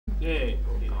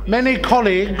Many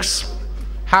colleagues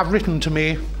have written to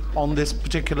me on this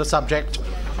particular subject,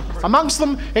 amongst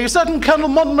them a certain Colonel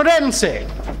Montmorency.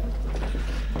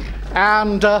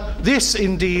 And this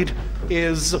indeed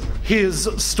is his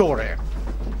story.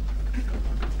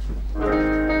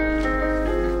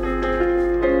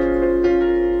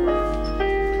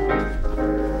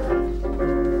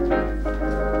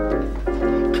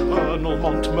 Colonel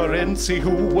Montmorency,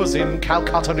 who was in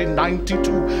Calcutta in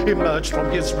 '92, emerged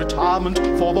from his retirement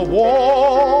for the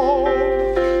war.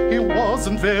 He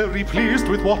wasn't very pleased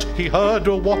with what he heard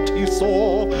or what he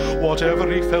saw. Whatever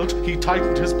he felt, he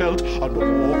tightened his belt and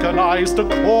organized a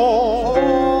corps.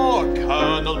 Oh,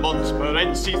 Colonel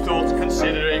Montmorency thought,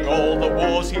 considering all the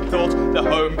wars he thought, the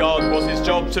Home Guard was his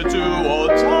job to do or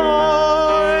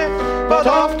die. But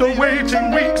after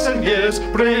waiting weeks and years,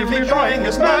 bravely trying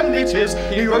as man it is,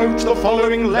 he wrote the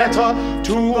following letter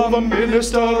to the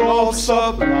Minister of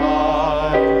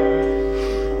Supply.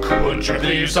 Could you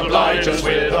please oblige us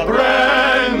with a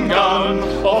Bren gun,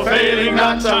 or failing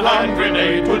that a hand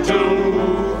grenade would do?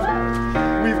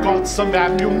 We've got some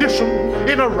ammunition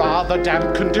in a rather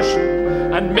damp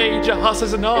condition, and Major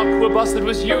Huss's an arquebus that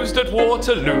was used at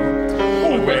Waterloo.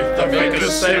 With a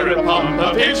vigorous sailor pump,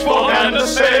 a pitchfork and a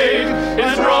spade,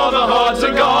 it's rather hard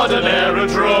to guard an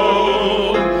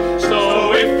aerodrome.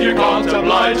 So if you can't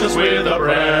oblige us with a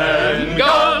Bren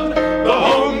gun, the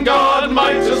Home Guard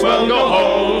might as well go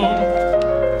home.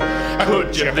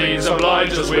 Could you please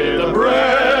oblige us with a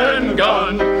Bren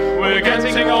gun? We're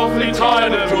getting awfully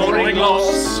tired of drawing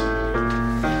loss.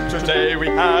 Today we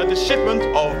had a shipment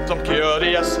of some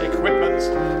curious equipment,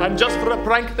 and just for a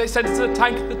prank they sent us a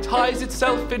tank that ties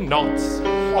itself in knots.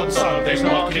 On Sunday's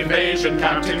mock invasion,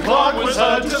 Captain Clark was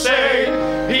heard to say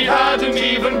he hadn't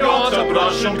even got a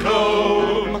brush and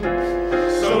comb.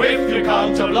 So if you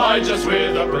can't oblige us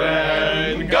with a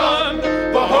Bren gun,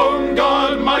 the Home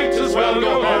Guard might as well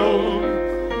go home.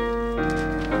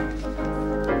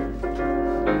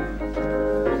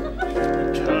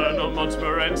 Colonel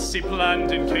Montmorency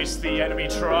planned, in case the enemy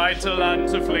tried to land,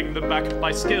 to fling them back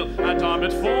by skill and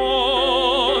armoured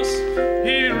force.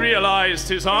 He realized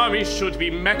his army should be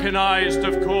mechanized,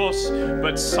 of course,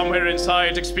 but somewhere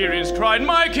inside experience cried,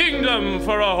 "My kingdom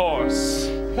for a horse!"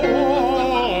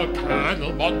 Oh,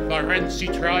 Colonel Montmorency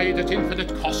tried at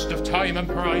infinite cost of time and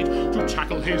pride to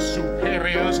tackle his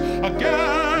superiors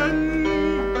again.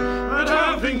 And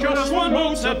having just one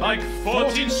motorbike,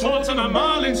 14 swords and a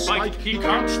marlin spike, he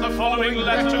couched the following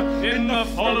letter in the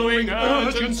following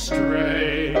urgent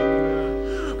strain.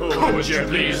 Could you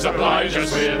please oblige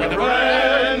us with a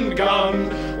Bren gun?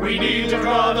 We need it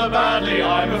rather badly,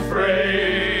 I'm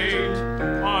afraid.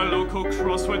 Our local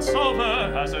crossword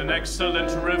solver has an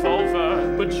excellent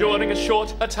revolver, but during a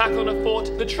short attack on a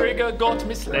fort, the trigger got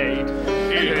mislaid.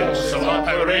 He also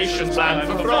operations planned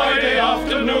for Friday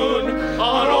afternoon.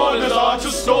 Our orders are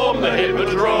to storm the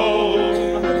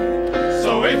Hippodrome.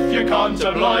 So if you can't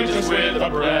oblige us with a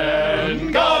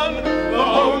Bren gun, the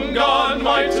Home Guard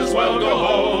might as well go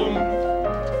home.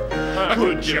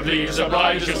 Could you please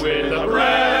oblige us with a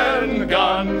Bren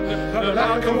gun? The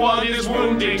lack of one is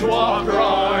wounding to our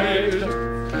pride.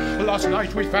 Last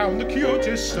night we found the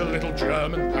cutest, a little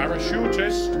German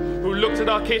parachutist, who looked at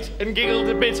our kit and giggled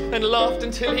a bit and laughed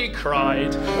until he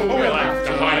cried. We'll have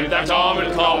to hide that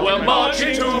armoured car while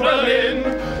marching to Berlin.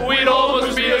 We'd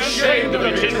almost be ashamed of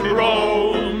it in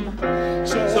Rome.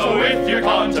 So if you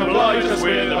can't oblige us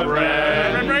with a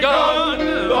Bren gun,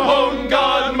 the Home